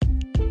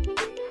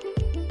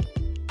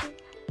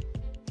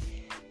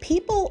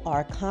People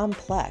are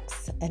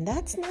complex, and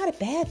that's not a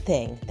bad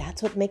thing.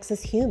 That's what makes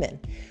us human.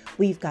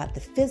 We've got the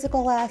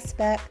physical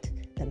aspect,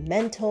 the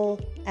mental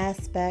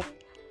aspect,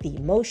 the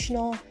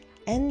emotional,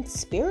 and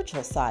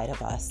spiritual side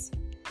of us.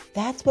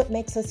 That's what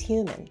makes us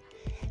human.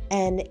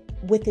 And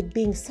with it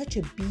being such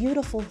a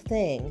beautiful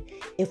thing,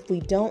 if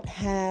we don't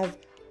have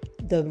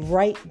the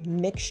right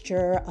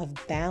mixture of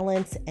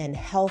balance and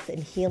health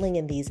and healing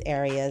in these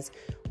areas,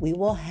 we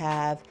will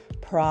have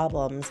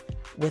problems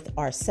with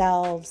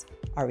ourselves,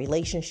 our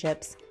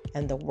relationships,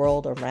 and the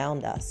world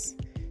around us.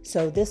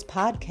 So this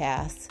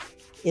podcast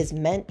is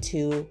meant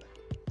to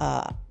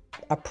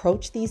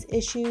approach these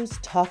issues,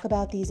 talk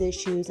about these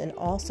issues, and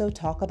also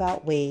talk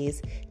about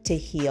ways to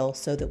heal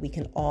so that we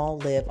can all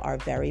live our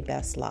very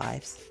best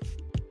lives.